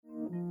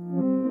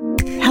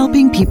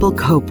helping people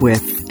cope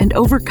with and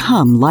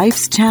overcome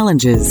life's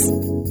challenges.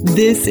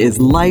 This is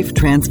Life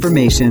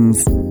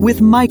Transformations with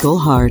Michael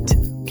Hart,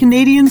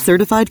 Canadian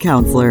certified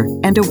counselor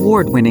and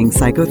award-winning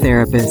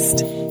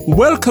psychotherapist.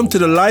 Welcome to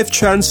the Life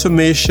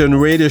Transformation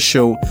Radio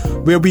Show,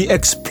 where we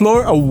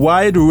explore a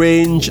wide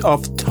range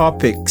of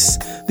topics.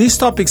 These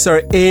topics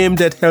are aimed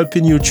at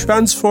helping you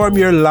transform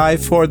your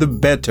life for the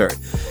better.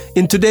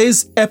 In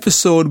today's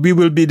episode, we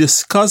will be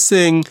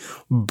discussing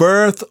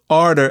birth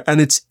order and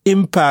its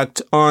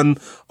impact on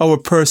our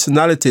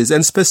personalities.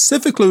 And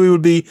specifically, we will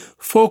be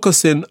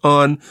focusing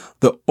on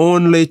the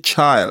only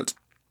child.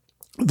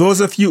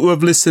 Those of you who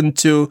have listened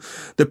to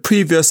the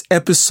previous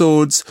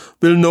episodes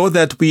will know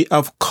that we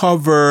have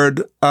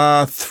covered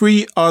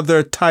three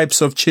other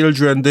types of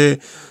children,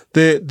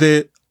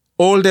 the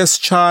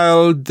oldest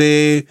child,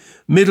 the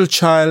middle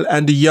child,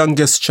 and the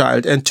youngest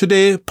child. And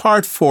today,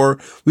 part 4,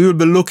 we will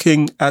be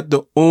looking at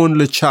the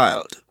only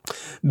child.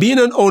 Being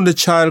an only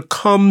child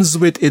comes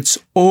with its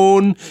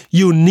own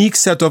unique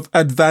set of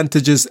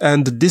advantages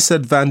and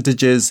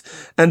disadvantages.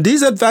 And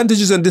these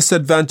advantages and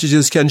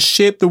disadvantages can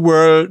shape the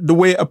world, the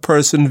way a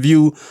person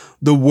views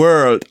the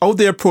world, how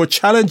they approach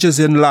challenges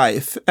in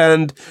life.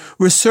 And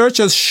research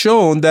has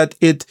shown that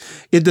it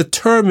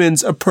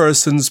determines a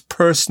person's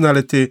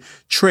personality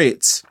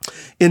traits.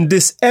 In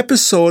this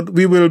episode,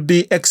 we will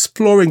be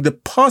exploring the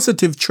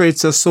positive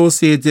traits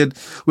associated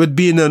with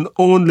being an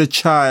only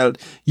child,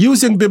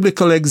 using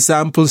biblical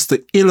examples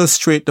to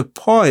illustrate the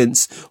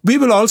points. We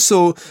will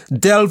also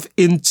delve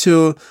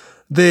into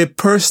the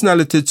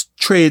personality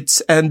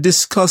traits and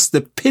discuss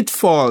the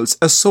pitfalls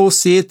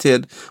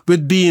associated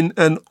with being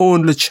an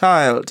only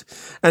child.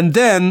 And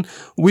then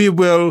we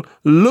will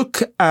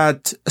look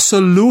at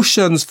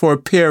solutions for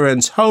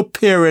parents, how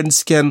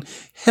parents can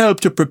help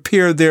to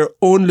prepare their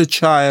only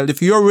child.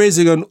 If you're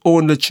raising an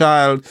only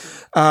child,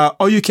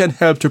 or you can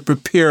help to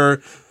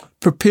prepare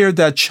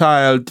that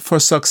child for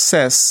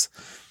success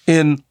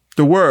in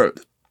the world.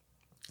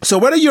 So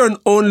whether you're an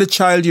only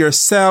child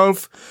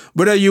yourself,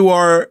 whether you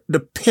are the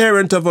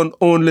parent of an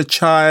only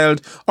child,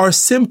 or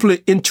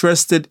simply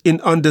interested in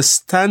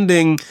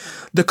understanding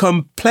the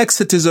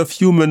complexities of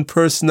human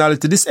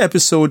personality, this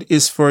episode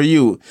is for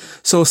you.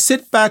 So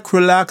sit back,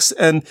 relax,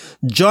 and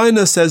join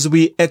us as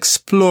we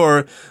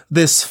explore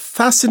this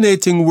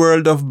fascinating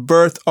world of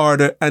birth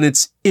order and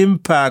its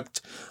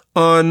impact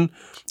on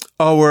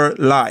our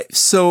lives.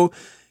 So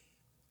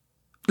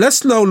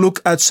let's now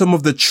look at some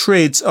of the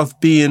traits of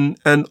being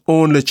an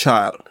only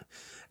child.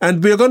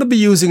 And we're going to be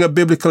using a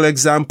biblical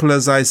example,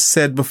 as I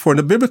said before.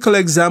 The biblical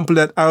example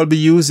that I'll be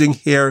using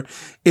here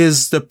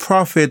is the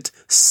prophet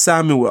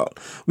Samuel.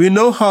 We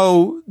know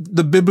how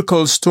the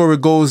biblical story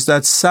goes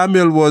that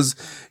Samuel was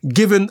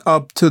given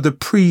up to the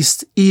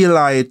priest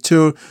Eli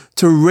to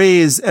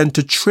raise and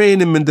to train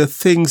him in the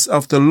things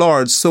of the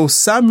Lord. So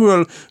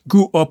Samuel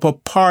grew up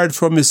apart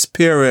from his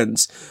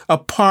parents,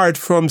 apart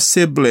from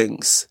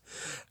siblings.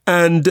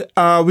 And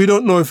we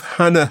don't know if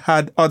Hannah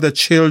had other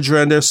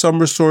children. There's some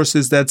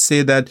resources that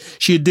say that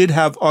she did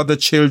have other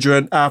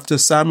children after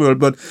Samuel,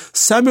 but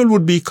Samuel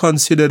would be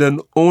considered an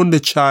only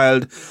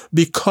child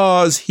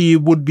because he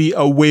would be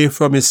away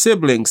from his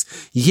siblings.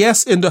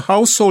 Yes, in the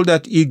household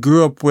that he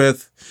grew up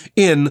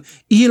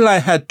Eli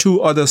had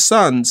 2 other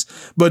sons,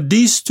 but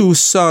these 2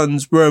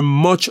 sons were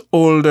much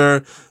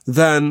older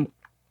than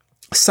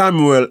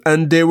Samuel,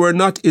 and they were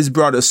not his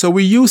brothers. So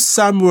we use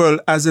Samuel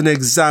as an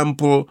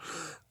example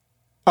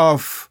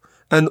of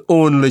an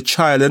only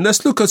child. And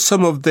let's look at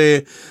some of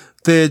the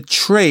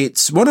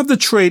traits. One of the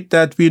traits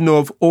that we know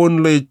of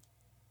an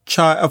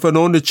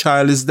only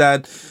child is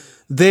that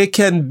they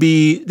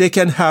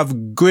can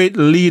have great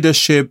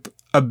leadership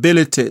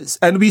abilities.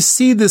 And we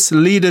see this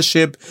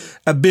leadership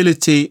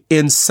ability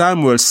in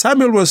Samuel.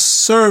 Samuel was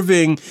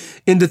serving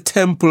in the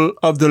temple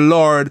of the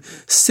Lord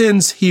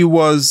since he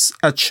was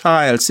a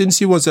child.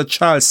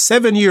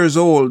 7 years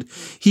old,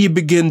 he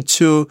began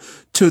to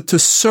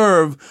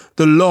serve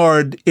the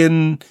Lord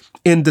in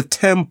the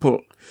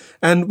temple.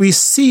 And we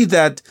see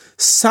that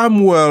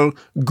Samuel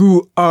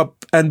grew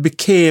up and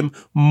became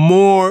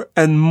more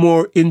and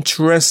more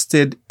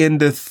interested in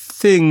the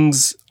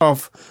things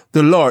of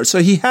the Lord. So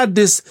he had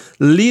this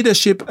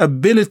leadership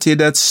ability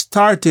that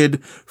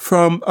started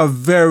from a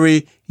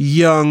very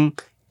young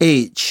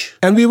age.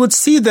 And we would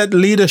see that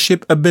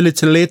leadership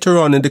ability later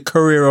on in the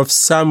career of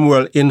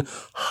Samuel in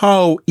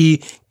how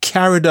he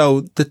carried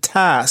out the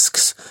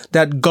tasks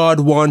that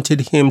God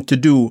wanted him to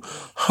do,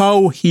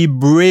 how he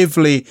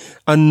bravely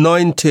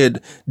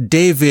anointed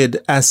David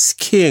as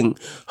king,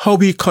 how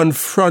he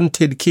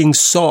confronted King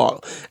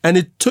Saul. And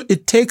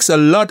it takes a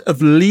lot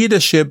of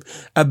leadership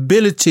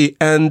ability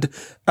and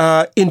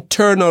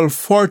intestinal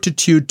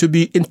fortitude to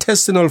be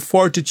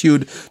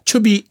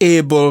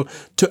able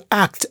to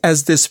act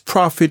as this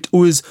prophet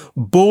who is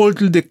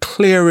boldly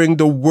declaring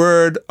the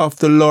word of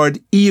the Lord,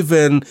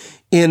 even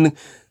in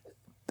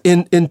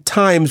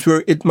times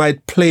where it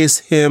might place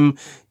him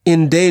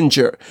in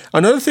danger.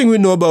 Another thing we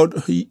know about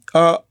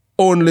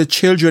only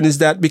children is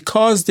that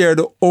because they're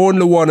the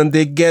only one and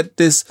they get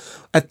this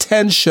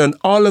attention,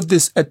 all of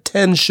this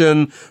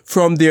attention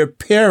from their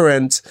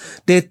parents,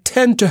 they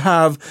tend to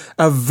have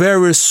a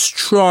very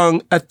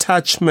strong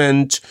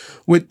attachment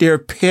with their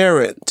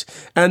parent.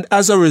 And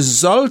as a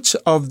result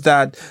of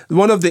that,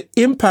 one of the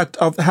impact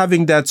of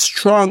having that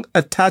strong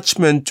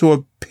attachment to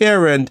a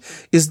parent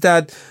is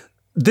that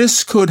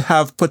this could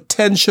have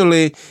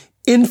potentially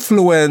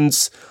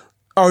influence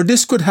on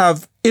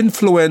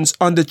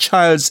the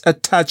child's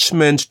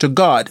attachment to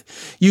God.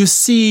 You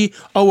see,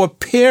 our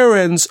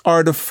parents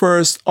are the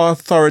first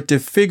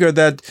authoritative figure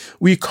that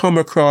we come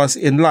across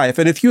in life.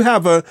 And if you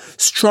have a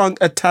strong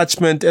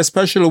attachment,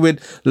 especially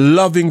with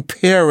loving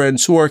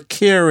parents who are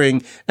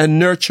caring and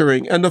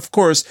nurturing, and of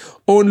course,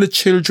 only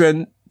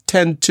children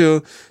tend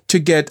to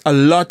get a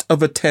lot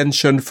of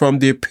attention from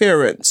their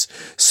parents.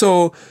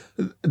 So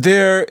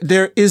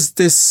there is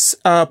this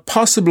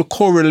possible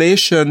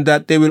correlation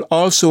that they will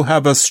also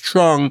have a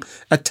strong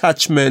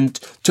attachment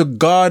to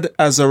God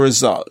as a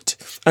result.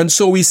 And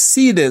so we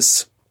see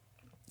this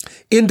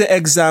in the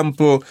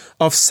example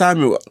of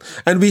Samuel.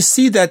 And we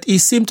see that he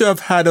seemed to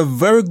have had a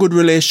very good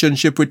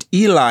relationship with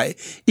Eli,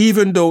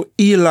 even though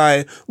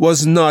Eli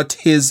was not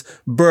his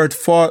birth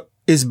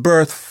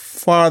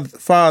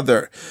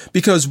father,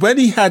 because when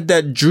he had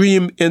that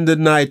dream in the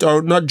night,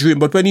 or not dream,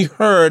 but when he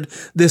heard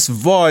this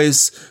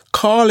voice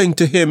calling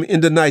to him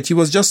in the night, he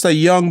was just a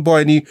young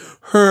boy and he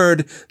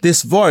heard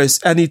this voice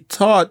and he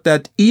thought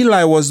that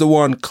Eli was the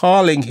one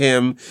calling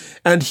him,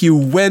 and he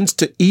went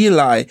to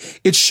Eli.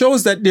 It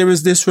shows that there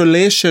is this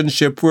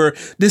relationship where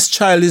this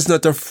child is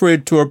not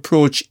afraid to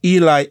approach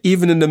Eli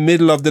even in the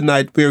middle of the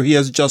night where he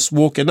has just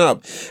woken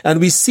up. And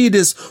we see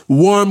this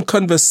warm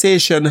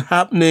conversation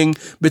happening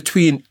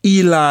between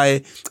Eli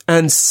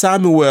and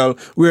Samuel,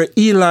 where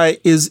Eli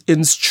is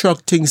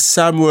instructing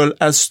Samuel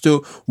as to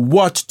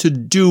what to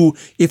do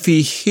if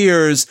he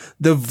hears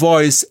the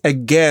voice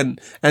again.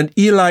 And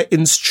Eli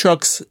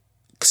instructs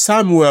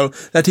Samuel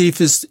that if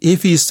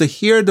he is to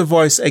hear the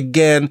voice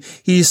again,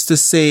 he is to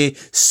say,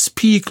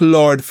 "Speak,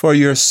 Lord, for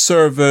your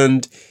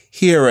servant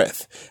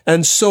heareth."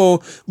 And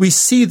so we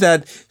see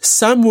that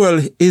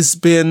Samuel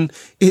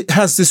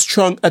has this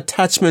strong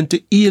attachment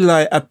to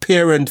Eli, a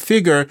parent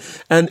figure,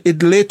 and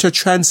it later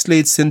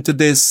translates into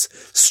this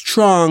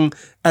strong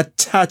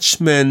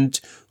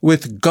attachment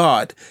with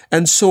God.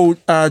 And so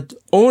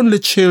only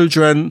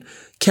children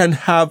can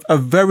have a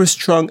very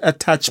strong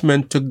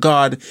attachment to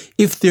God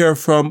if they're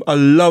from a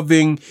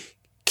loving,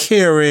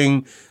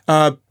 caring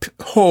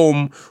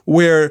home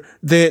where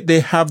they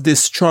have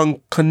this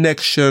strong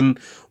connection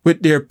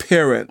with their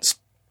parents.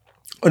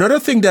 Another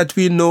thing that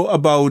we know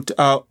about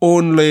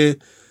only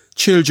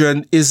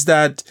children is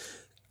that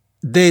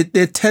they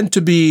tend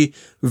to be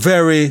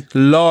very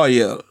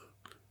loyal.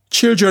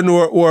 Children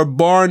who are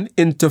born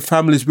into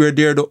families where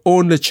they're the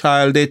only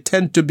child, they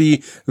tend to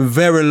be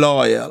very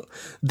loyal.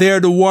 They're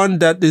the one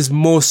that is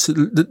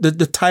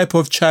the type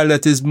of child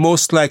that is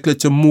most likely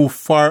to move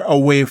far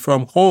away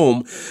from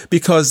home,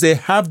 because they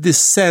have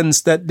this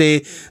sense that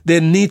they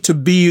need to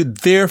be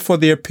there for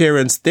their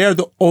parents. They're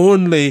the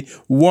only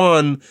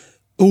one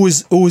who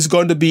is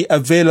going to be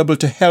available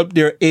to help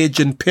their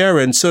aging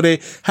parents. So they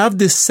have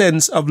this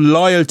sense of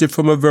loyalty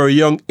from a very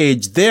young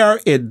age. They're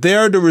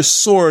the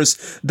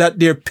resource that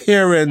their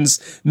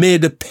parents may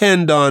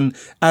depend on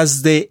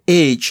as they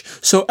age.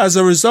 So as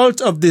a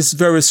result of this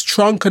very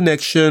strong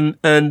connection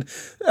and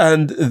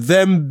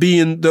them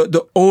being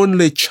the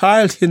only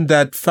child in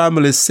that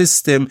family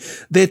system,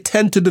 they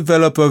tend to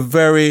develop a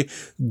very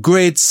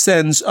great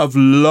sense of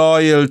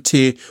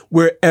loyalty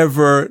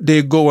wherever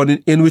they go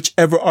and in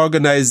whichever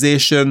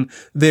organization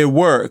they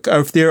work.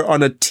 Or if they're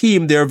on a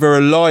team, they're very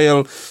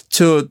loyal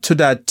to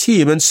that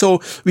team. And so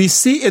we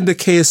see in the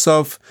case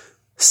of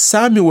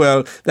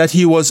Samuel that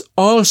he was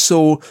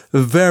also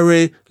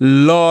very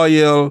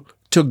loyal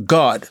to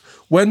God.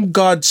 When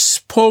God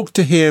spoke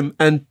to him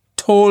and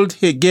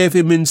gave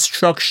him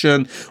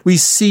instruction, we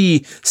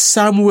see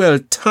Samuel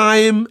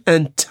time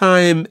and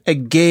time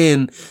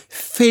again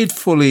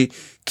faithfully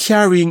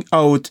carrying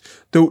out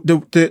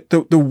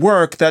the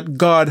work that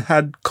God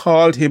had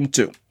called him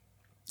to.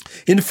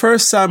 In 1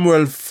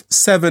 Samuel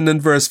 7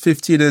 and verse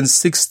 15 and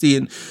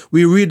 16,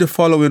 we read the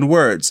following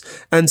words: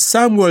 "And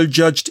Samuel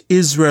judged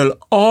Israel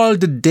all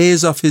the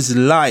days of his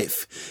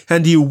life,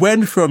 and he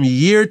went from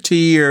year to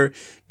year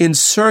in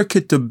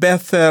circuit to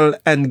Bethel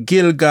and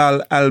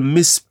Gilgal and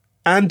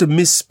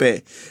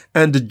Mizpeh,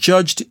 and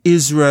judged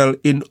Israel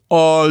in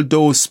all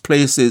those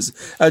places."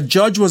 A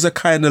judge was a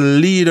kind of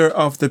leader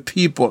of the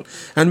people.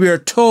 And we are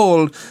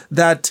told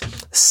that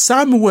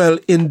Samuel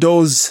in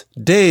those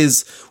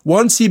days,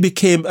 once he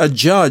became a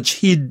judge,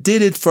 he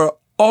did it for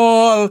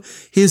all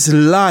his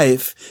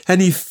life.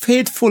 And he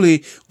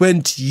faithfully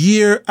went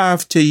year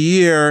after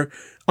year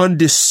on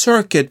this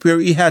circuit where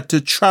he had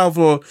to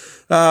travel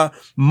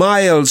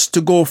miles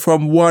to go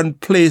from one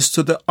place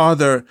to the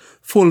other,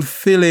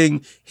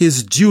 fulfilling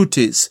his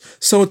duties.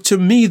 So to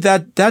me,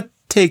 that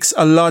takes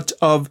a lot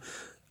of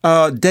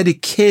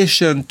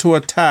dedication to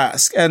a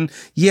task. And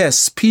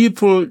yes,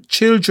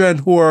 children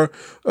who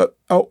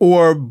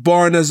are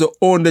born as the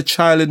only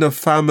child in a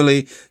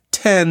family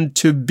tend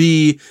to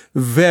be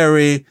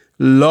very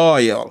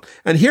loyal.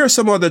 And here are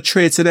some other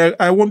traits, and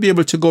I won't be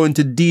able to go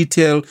into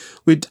detail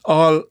with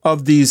all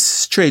of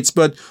these traits,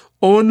 but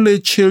only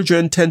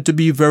children tend to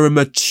be very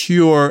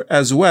mature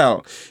as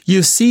well.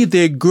 You see,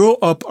 they grow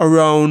up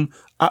around,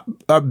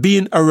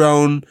 being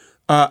around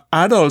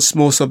adults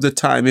most of the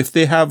time. If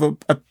they have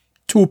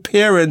two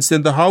parents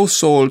in the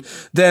household,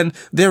 then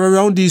they're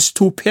around these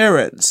two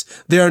parents.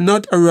 They are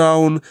not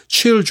around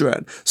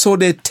children. So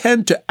they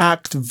tend to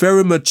act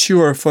very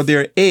mature for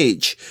their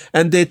age,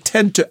 and they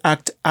tend to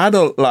act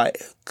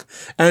adult-like.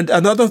 And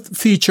another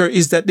feature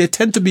is that they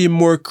tend to be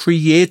more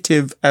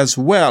creative as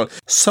well.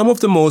 Some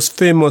of the most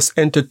famous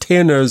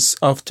entertainers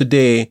of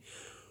today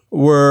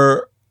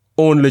were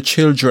only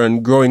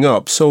children growing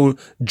up. So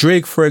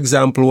Drake, for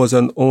example, was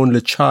an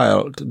only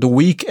child. The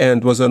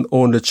Weeknd was an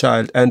only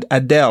child, and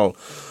Adele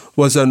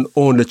was an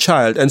only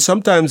child. And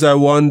sometimes I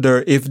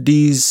wonder if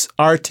these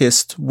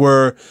artists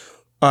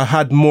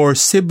had more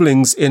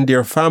siblings in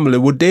their family,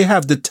 would they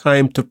have the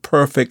time to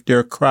perfect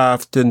their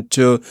craft and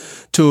to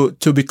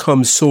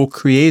become so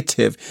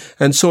creative?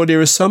 And so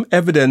there is some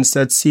evidence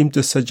that seems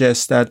to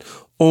suggest that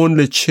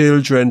only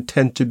children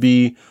tend to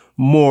be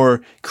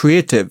more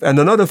creative. And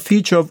another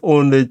feature of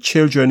only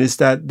children is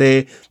that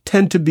they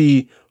tend to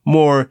be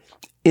more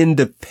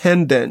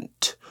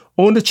independent.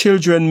 Only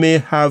children may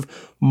have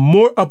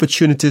more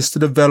opportunities to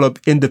develop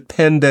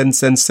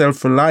independence and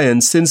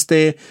self-reliance since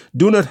they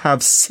do not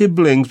have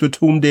siblings with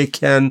whom they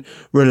can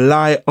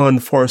rely on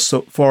for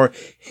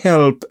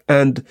help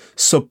and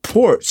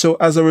support. So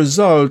as a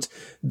result,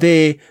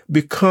 they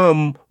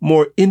become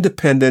more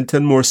independent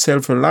and more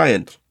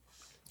self-reliant.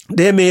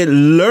 They may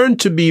learn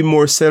to be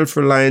more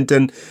self-reliant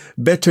and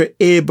better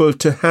able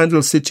to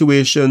handle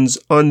situations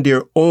on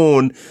their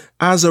own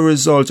as a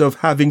result of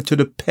having to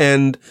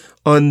depend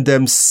on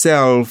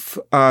themselves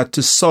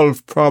to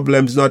solve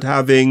problems, not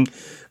having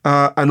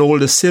an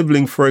older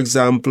sibling, for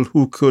example,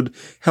 who could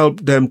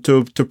help them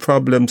to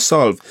problem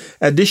solve.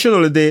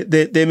 Additionally,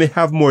 they may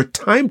have more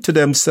time to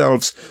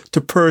themselves to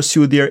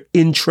pursue their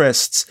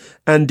interests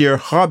and their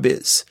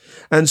hobbies.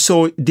 And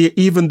so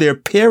even their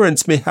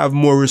parents may have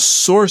more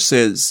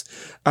resources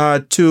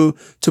to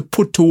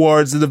put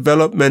towards the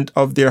development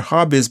of their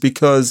hobbies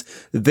because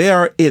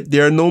there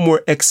are no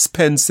more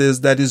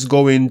expenses that is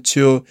going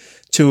to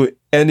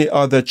any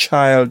other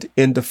child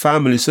in the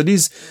family. So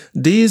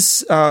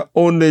these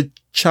only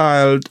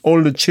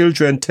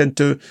children tend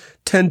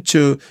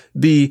to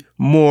be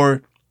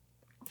more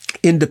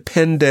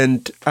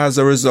independent as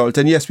a result.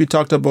 And yes, we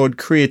talked about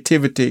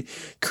creativity.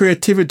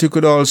 Creativity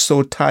could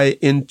also tie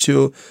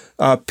into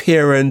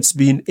parents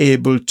being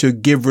able to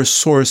give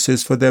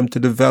resources for them to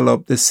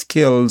develop the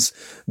skills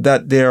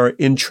that they are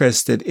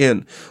interested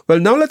in. Well,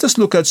 now let us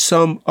look at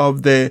some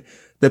of the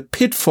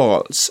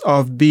pitfalls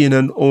of being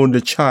an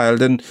only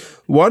child. And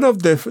one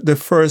of the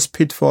first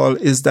pitfall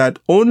is that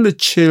only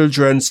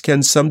children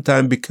can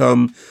sometimes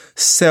become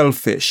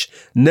selfish,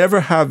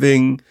 never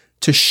having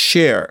to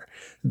share.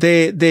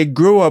 They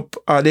grow up,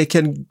 they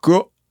can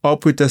grow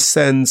up with a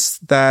sense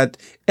that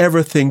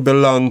everything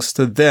belongs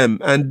to them.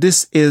 And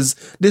this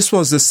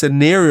was the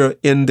scenario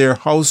in their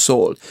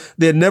household.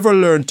 They never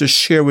learned to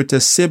share with a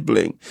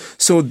sibling.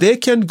 So they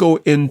can go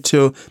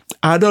into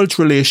adult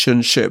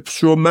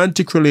relationships,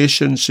 romantic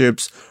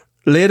relationships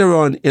later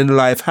on in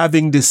life,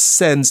 having this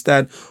sense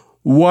that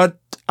what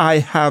I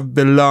have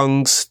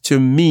belongs to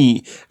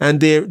me.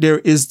 And there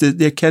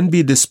can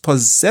be this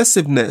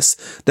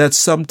possessiveness that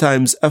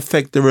sometimes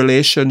affect the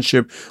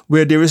relationship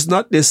where there is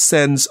not this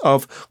sense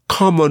of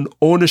common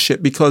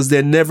ownership because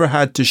they never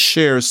had to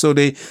share. So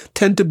they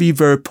tend to be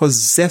very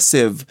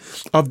possessive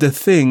of the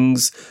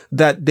things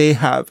that they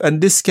have.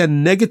 And this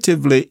can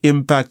negatively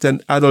impact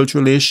an adult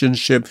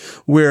relationship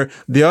where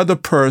the other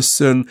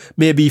person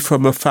may be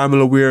from a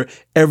family where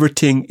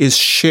everything is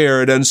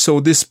shared. And so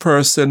this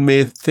person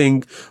may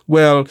think,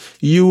 well,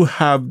 you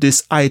have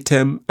this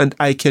item and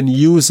I can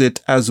use it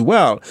as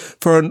well.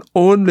 For an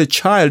only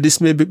child,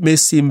 this may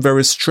seem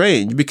very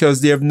strange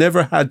because they have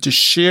never had to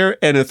share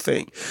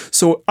anything.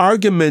 So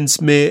arguments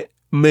may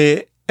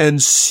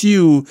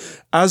ensue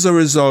as a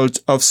result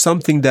of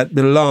something that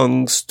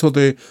belongs to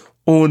the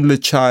only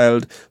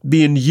child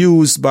being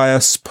used by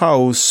a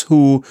spouse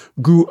who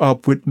grew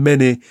up with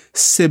many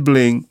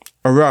siblings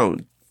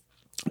around.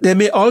 There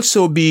may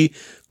also be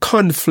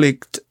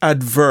conflict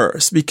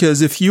adverse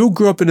because if you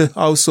grew up in a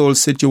household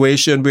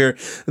situation where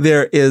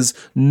there is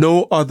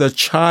no other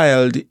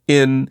child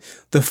in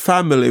the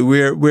family,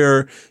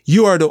 where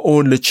you are the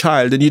only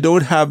child and you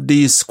don't have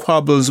these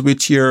squabbles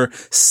with your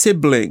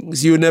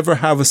siblings, you never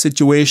have a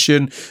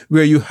situation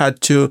where you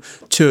had to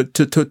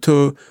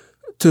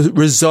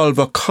resolve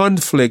a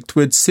conflict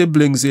with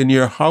siblings in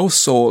your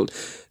household.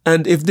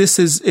 And if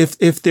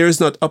there is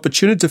not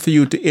opportunity for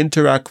you to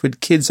interact with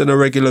kids on a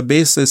regular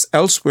basis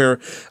elsewhere,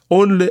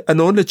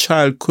 an only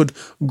child could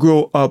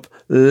grow up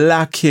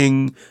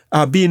lacking,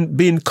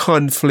 being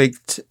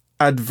conflict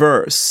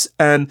adverse,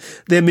 and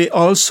they may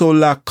also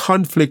lack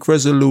conflict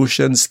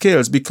resolution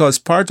skills, because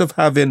part of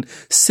having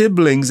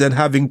siblings and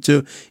having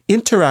to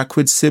interact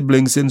with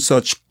siblings in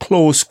such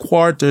close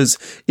quarters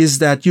is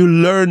that you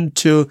learn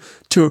to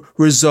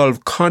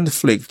resolve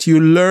conflict. You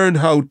learn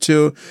how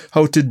to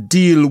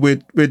deal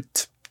with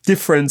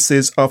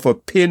differences of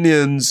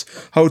opinions,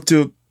 how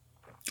to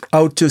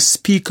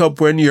speak up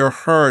when you're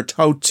hurt,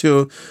 how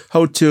to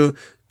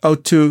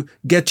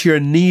get your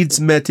needs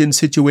met in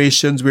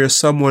situations where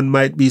someone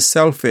might be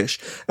selfish.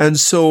 And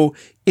so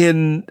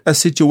in a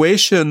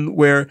situation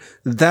where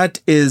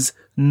that is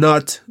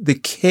not the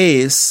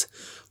case,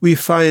 we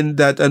find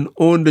that an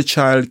only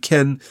child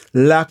can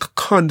lack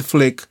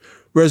conflict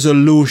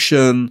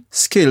resolution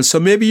skills. So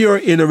maybe you're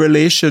in a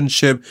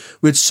relationship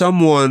with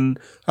someone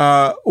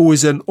who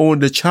is an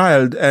only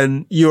child,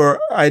 and you're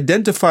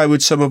identify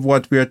with some of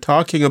what we are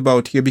talking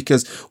about here,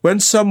 because when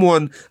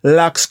someone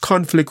lacks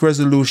conflict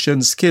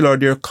resolution skill or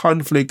they're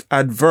conflict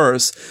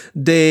adverse,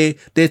 they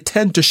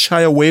tend to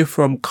shy away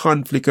from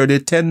conflict, or they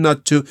tend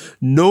not to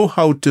know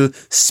how to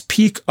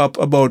speak up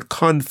about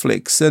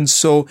conflicts. And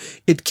so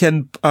it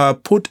can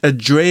put a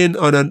drain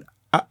on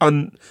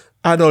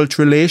adult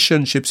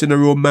relationships in a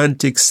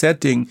romantic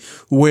setting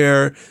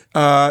where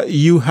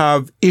you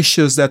have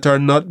issues that are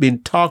not being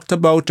talked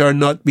about, are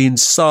not being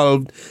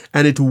solved,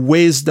 and it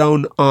weighs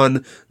down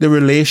on the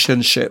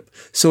relationship.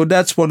 So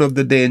that's one of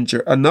the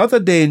danger. Another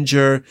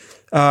danger,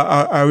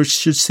 I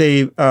should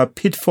say,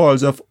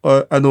 pitfalls of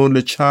an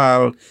only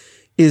child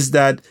is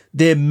that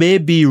they may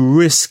be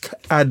risk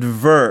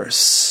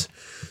adverse.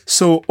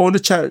 So only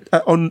child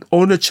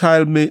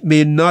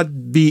may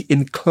not be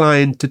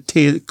inclined to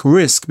take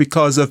risk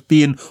because of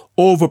being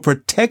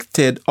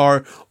overprotected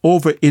or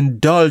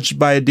overindulged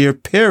by their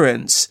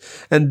parents.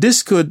 And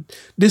this could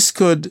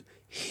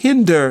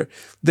hinder.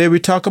 There we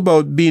talk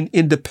about being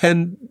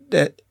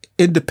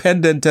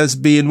independent as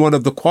being one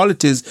of the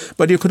qualities,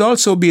 but it could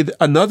also be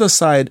another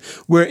side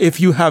where if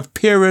you have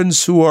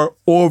parents who are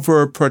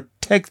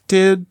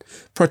protective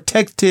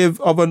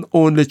of an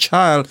only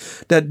child,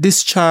 that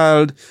this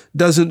child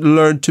doesn't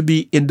learn to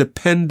be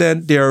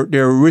independent,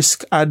 they're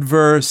risk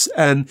adverse,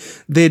 and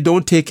they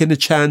don't take any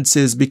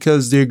chances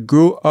because they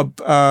grew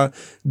up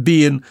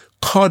being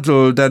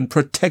coddled and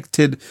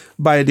protected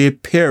by their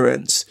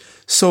parents.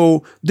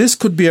 So this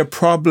could be a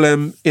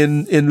problem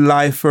in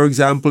life, for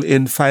example,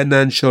 in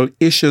financial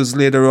issues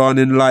later on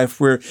in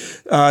life, where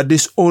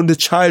this only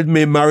child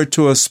may marry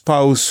to a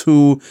spouse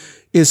who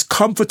is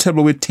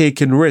comfortable with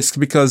taking risk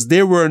because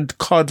they weren't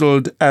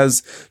coddled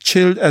as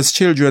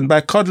children.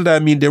 By coddled, I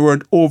mean they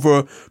weren't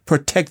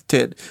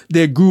overprotected.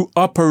 They grew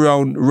up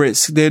around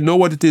risk. They know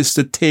what it is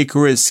to take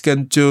risk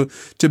and to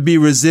be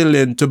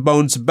resilient, to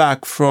bounce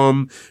back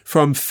from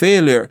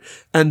failure.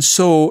 And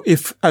so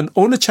if an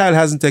only child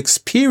hasn't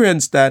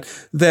experienced that,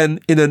 then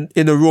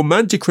in a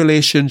romantic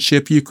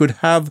relationship, you could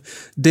have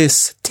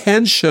this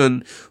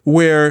tension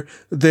where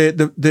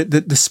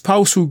the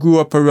spouse who grew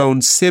up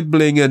around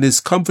sibling and is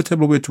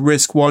comfortable with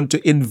risk want to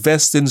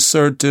invest in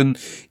certain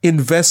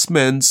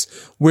investments,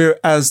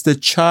 whereas the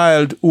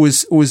child who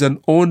is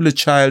an only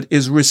child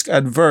is risk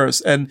adverse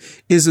and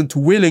isn't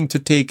willing to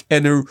take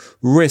any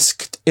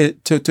risk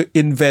to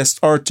invest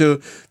or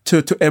to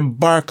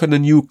embark on a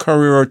new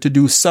career or to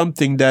do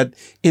something that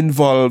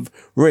involve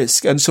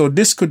risk. And so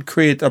this could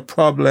create a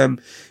problem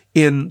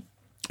in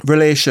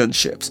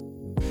relationships.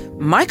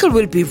 Michael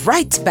will be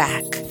right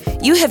back.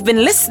 You have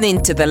been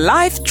listening to the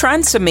Life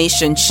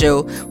Transformation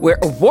Show, where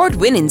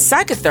award-winning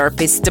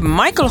psychotherapist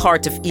Michael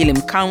Hart of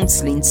Elim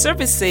Counseling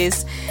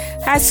Services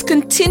has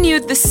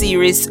continued the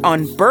series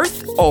on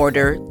birth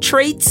order,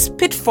 traits,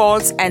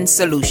 pitfalls, and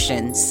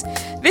solutions.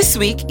 This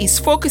week, he's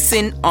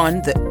focusing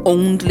on the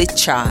only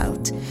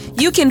child.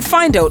 You can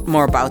find out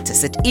more about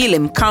us at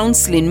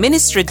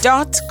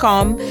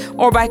elimcounselingministry.com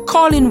or by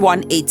calling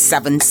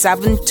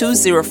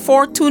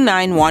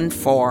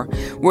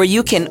 1-877-204-2914, where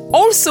you can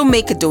also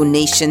make a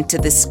donation to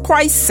this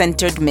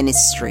Christ-centered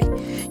ministry.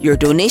 Your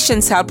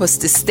donations help us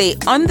to stay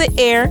on the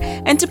air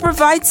and to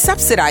provide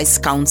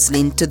subsidized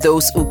counseling to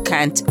those who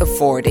can't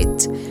afford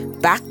it.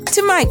 Back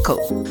to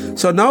Michael.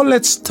 So now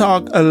let's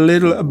talk a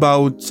little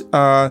about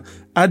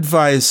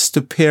advice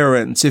to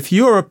parents. If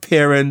you're a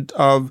parent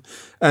of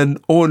an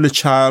only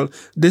child,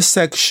 this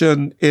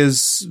section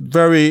is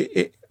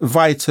very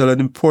vital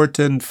and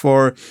important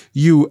for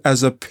you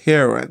as a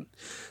parent.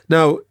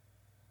 Now,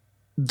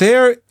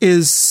 there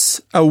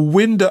is a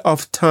window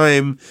of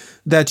time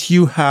that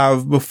you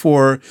have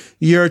before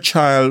your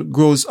child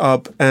grows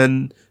up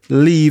and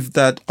leave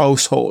that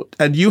household.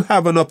 And you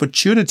have an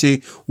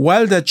opportunity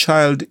while that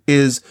child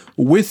is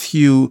with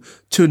you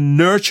to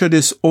nurture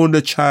this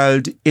only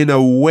child in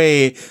a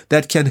way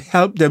that can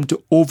help them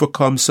to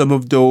overcome some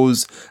of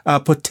those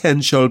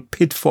potential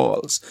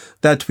pitfalls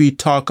that we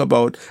talk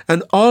about,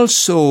 and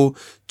also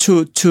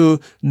to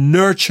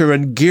nurture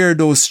and gear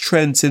those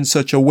strengths in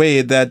such a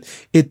way that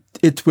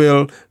it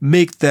will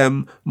make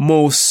them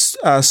most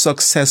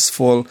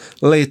successful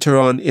later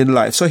on in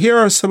life. So here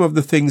are some of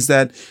the things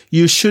that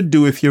you should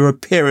do if you're a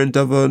parent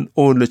of an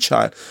only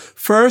child.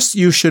 First,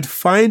 you should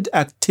find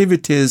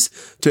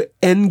activities to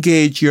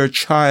engage your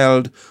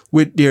child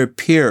with their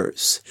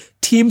peers.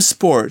 Team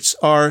sports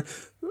are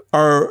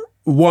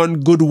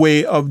one good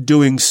way of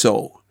doing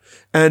so.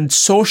 And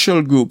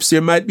social groups.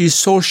 There might be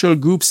social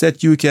groups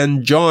that you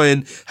can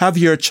join, have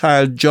your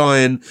child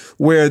join,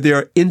 where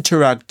they're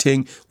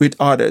interacting with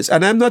others.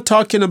 And I'm not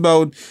talking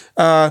about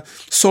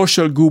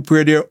social group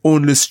where they're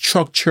only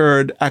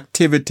structured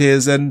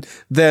activities and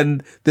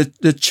then the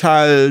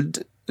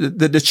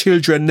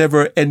children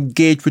never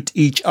engage with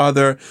each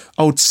other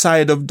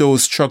outside of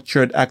those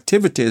structured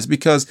activities.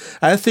 Because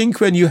I think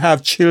when you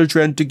have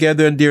children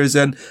together and there's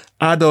an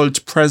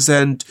adult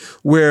present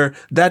where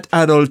that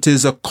adult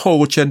is a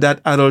coach and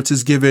that adult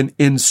is giving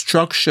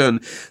instruction,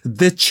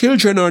 the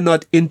children are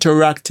not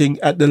interacting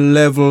at the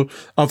level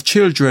of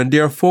children. They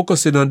are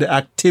focusing on the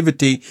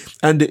activity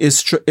and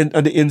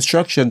the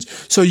instructions.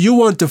 So you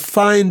want to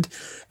find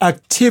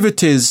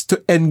activities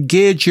to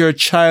engage your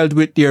child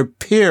with their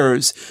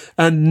peers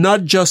and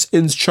not just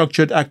in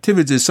structured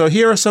activities. So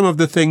here are some of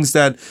the things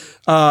that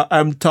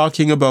I'm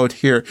talking about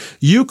here.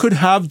 You could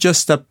have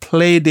just a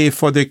play day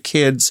for the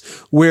kids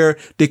where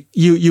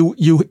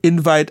you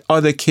invite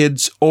other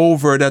kids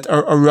over that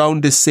are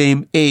around the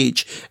same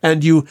age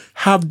and you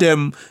have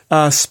them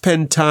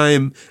spend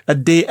time a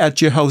day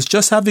at your house.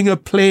 Just having a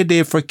play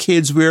day for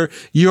kids where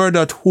you're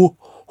not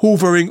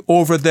hoovering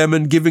over them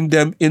and giving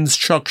them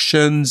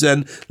instructions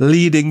and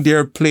leading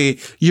their play.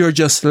 You're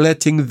just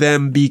letting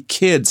them be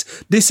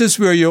kids. This is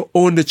where your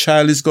only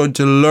child is going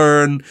to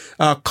learn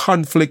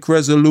conflict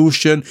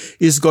resolution,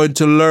 is going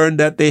to learn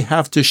that they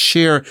have to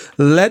share.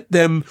 Let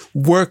them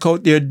work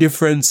out their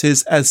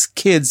differences as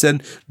kids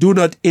and do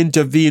not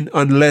intervene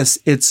unless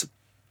it's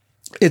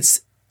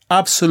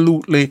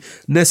absolutely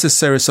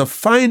necessary. So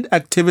find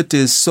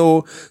activities.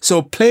 So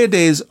play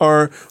days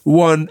are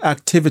one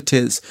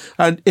activities.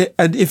 And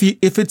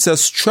if it's a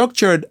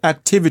structured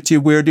activity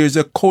where there's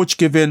a coach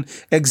given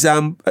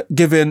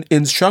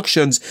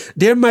instructions,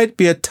 there might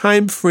be a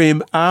time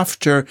frame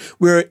after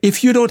where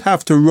if you don't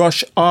have to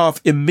rush off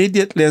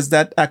immediately as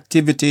that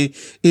activity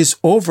is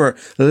over,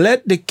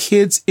 let the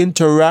kids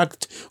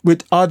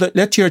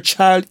let your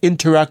child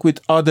interact with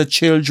other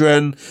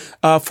children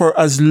for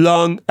as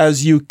long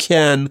as you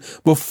can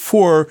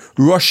before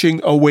rushing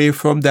away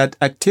from that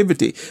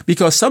activity.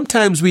 Because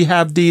sometimes we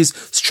have these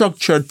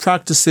structured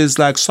practices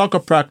like soccer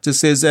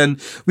practices and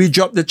we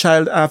drop the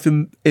child off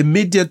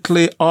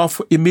immediately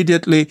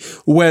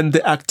when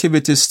the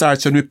activity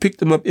starts and we pick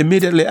them up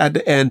immediately at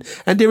the end.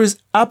 And there is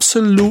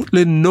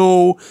absolutely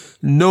no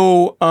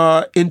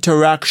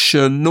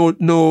interaction,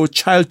 no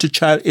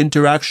child-to-child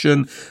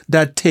interaction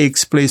that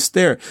takes place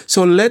there.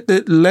 So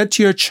let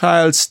your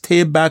child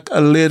stay back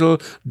a little.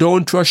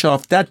 Don't rush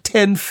off. That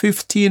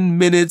 10-15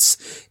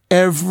 minutes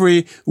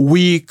every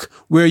week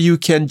where you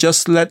can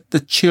just let the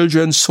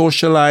children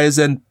socialize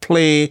and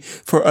play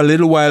for a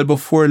little while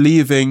before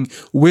leaving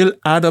will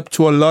add up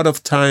to a lot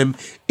of time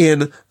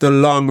in the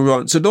long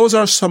run. So those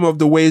are some of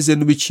the ways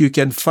in which you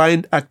can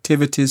find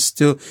activities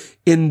to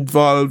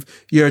involve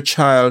your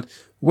child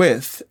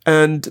with.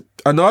 And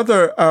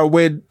another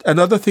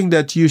thing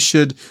that you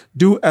should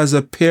do as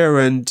a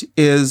parent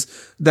is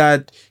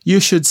that you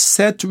should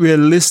set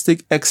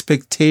realistic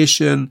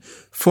expectation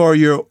for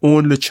your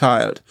only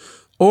child.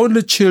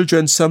 Only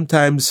children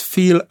sometimes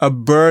feel a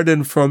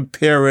burden from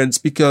parents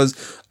because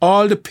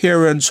all the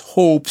parents'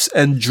 hopes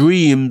and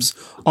dreams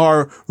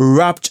are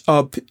wrapped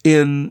up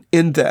in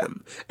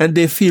them. And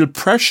they feel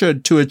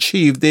pressured to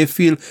achieve. They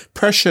feel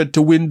pressured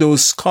to win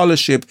those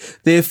scholarships.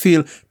 They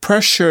feel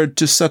pressured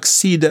to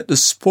succeed at the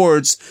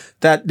sports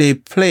that they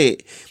play.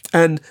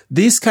 And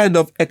these kind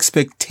of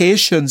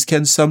expectations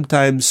can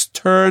sometimes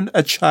turn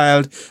a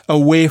child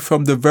away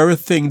from the very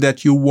thing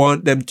that you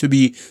want them to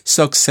be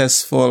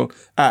successful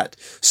at.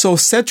 So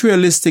set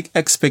realistic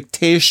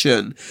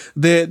expectation.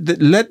 Let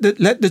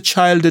the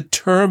child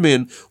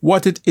determine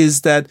what it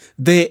is that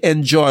they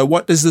enjoy,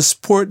 what is the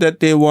sport that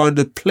they want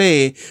to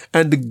play,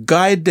 and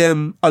guide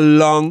them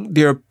along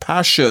their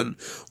passion.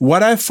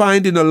 What I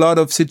find in a lot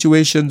of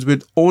situations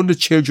with only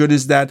children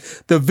is that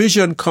the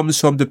vision comes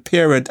from the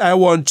parent. I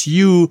want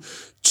you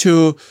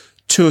to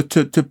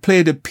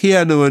play the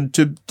piano and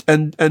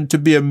to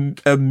be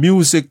a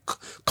music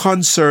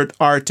concert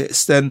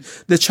artist, and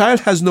the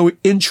child has no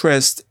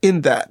interest in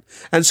that.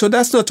 And so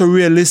that's not a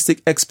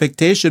realistic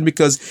expectation,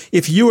 because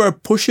if you are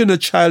pushing a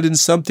child in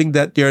something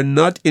that they're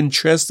not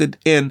interested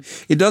in,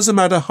 it doesn't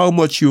matter how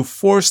much you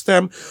force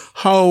them,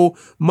 how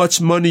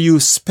much money you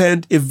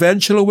spend,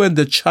 eventually when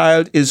the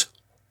child is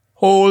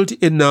hold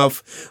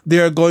enough, they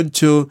are going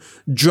to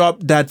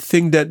drop that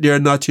thing that they're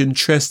not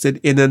interested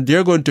in, and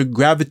they're going to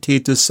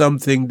gravitate to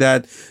something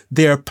that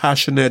they're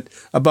passionate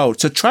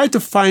about. So try to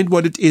find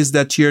what it is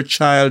that your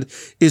child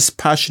is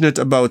passionate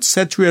about.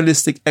 Set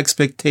realistic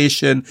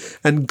expectation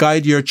and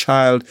guide your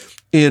child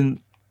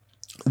in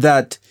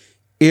that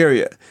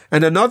area.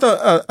 And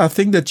another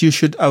thing that you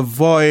should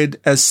avoid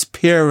as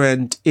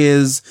parent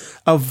is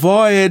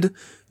avoid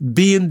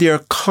being their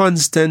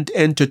constant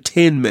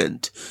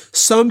entertainment.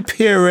 Some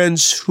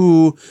parents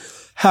who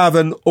have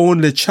an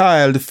only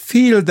child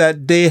feel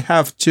that they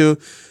have to,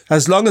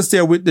 as long as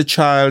they're with the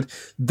child,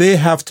 they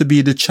have to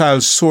be the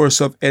child's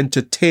source of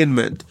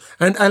entertainment.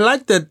 And I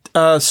like that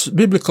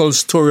biblical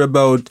story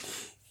about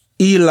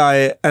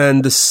Eli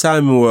and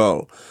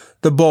Samuel,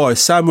 the boy,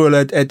 Samuel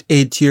at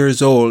 8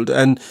 years old.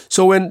 And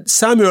so when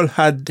Samuel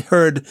had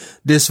heard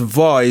this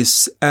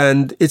voice,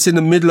 and it's in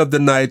the middle of the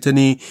night, and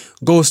he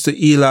goes to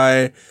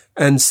Eli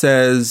and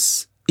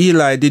says,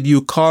 Eli, did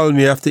you call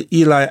me? After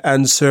Eli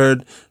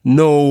answered,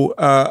 no,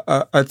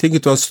 I think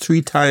it was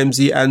 3 times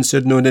he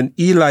answered no. And then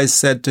Eli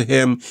said to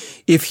him,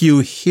 if you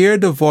hear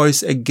the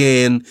voice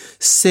again,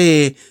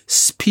 say,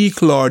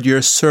 speak, Lord,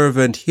 your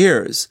servant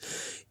hears.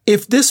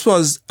 If this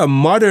was a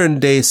modern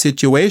day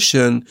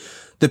situation,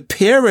 the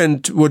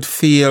parent would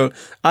feel,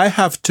 I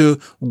have to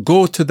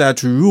go to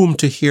that room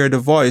to hear the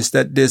voice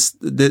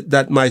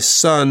that my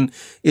son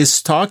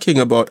is talking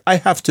about. I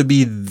have to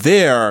be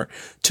there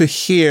to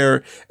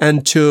hear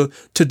and to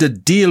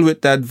deal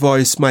with that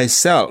voice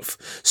myself.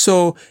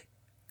 So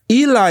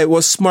Eli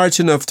was smart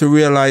enough to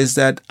realize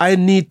that I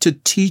need to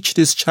teach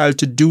this child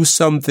to do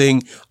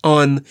something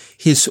on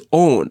his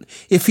own.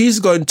 If he's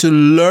going to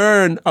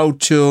learn how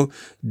to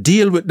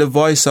deal with the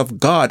voice of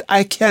God,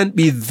 I can't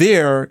be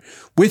there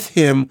with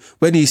him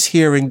when he's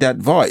hearing that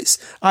voice.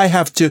 I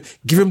have to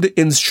give him the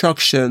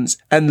instructions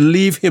and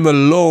leave him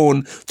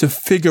alone to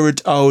figure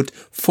it out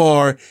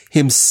for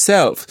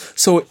himself.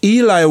 So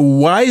Eli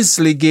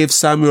wisely gave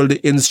Samuel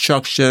the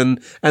instruction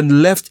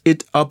and left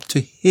it up to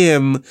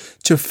him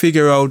to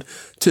figure out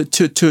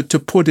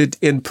to put it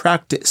in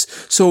practice.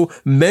 So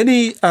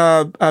many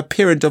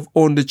parent of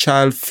only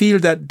child feel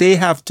that they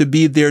have to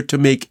be there to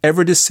make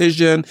every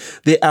decision.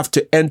 They have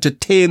to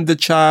entertain the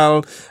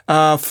child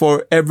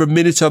for every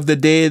minute of the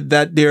day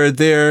that they're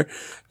there.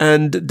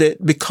 And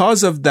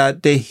because of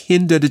that, they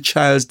hinder the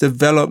child's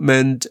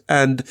development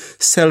and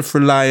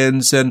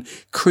self-reliance and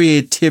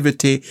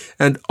creativity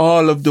and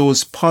all of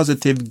those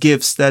positive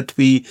gifts that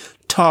we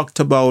talked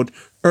about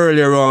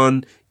earlier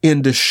on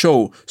in the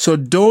show. So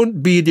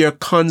don't be their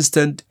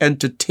constant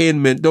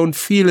entertainment. Don't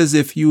feel as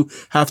if you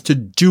have to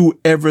do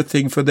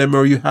everything for them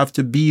or you have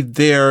to be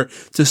there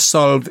to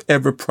solve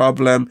every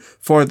problem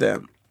for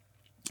them.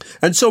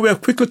 And so we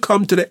have quickly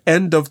come to the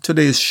end of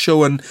today's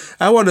show, and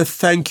I want to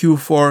thank you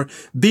for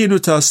being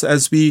with us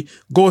as we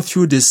go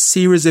through this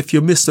series. If you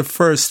missed the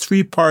first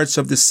 3 parts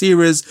of the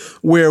series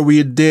where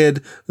we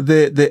did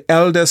the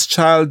eldest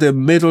child, the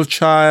middle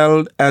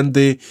child, and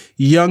the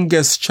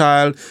youngest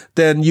child,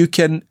 then you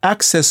can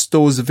access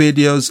those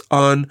videos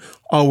on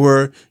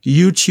our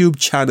YouTube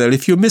channel.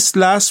 If you missed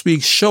last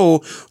week's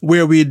show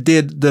where we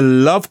did the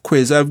love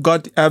quiz, I've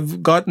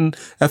gotten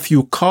a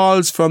few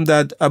calls from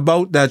that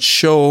about that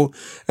show.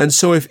 And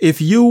so if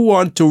you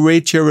want to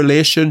rate your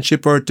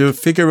relationship or to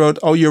figure out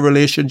how your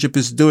relationship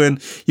is doing,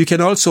 you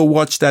can also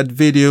watch that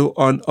video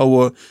on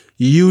our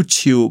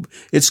YouTube.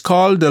 It's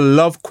called the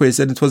Love Quiz,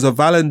 and it was a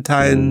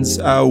Valentine's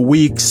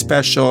week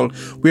special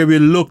where we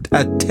looked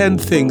at 10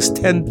 things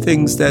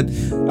that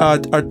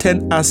are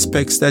 10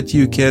 aspects that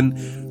you can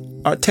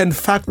 10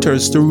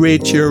 factors to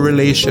rate your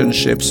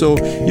relationship. So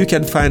you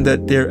can find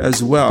that there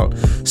as well.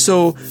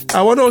 So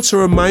I want to also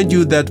remind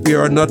you that we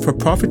are a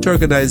not-for-profit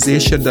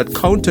organization that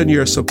count on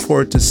your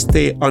support to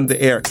stay on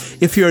the air.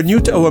 If you're new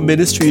to our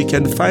ministry, you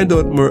can find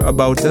out more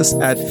about us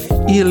at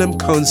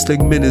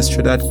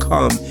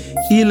elimcounselingministry.com.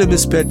 Elim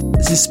is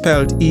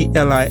spelled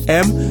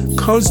E-L-I-M,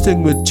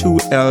 counseling with 2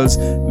 L's,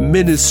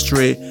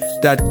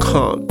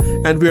 ministry.com.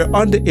 And we're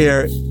on the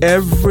air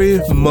every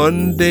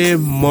Monday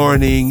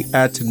morning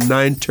at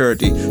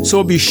 9:30.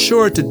 So be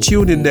sure to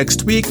tune in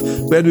next week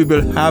when we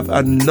will have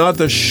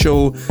another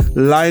show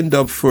lined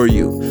up for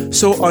you.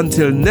 So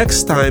until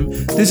next time,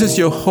 this is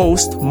your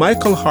host,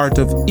 Michael Hart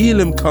of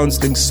Elim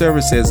Counseling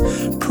Services,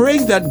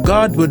 praying that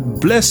God would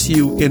bless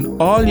you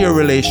in all your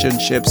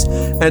relationships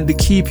and to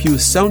keep you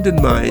sound in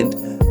mind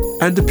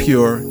and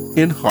pure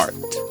in heart.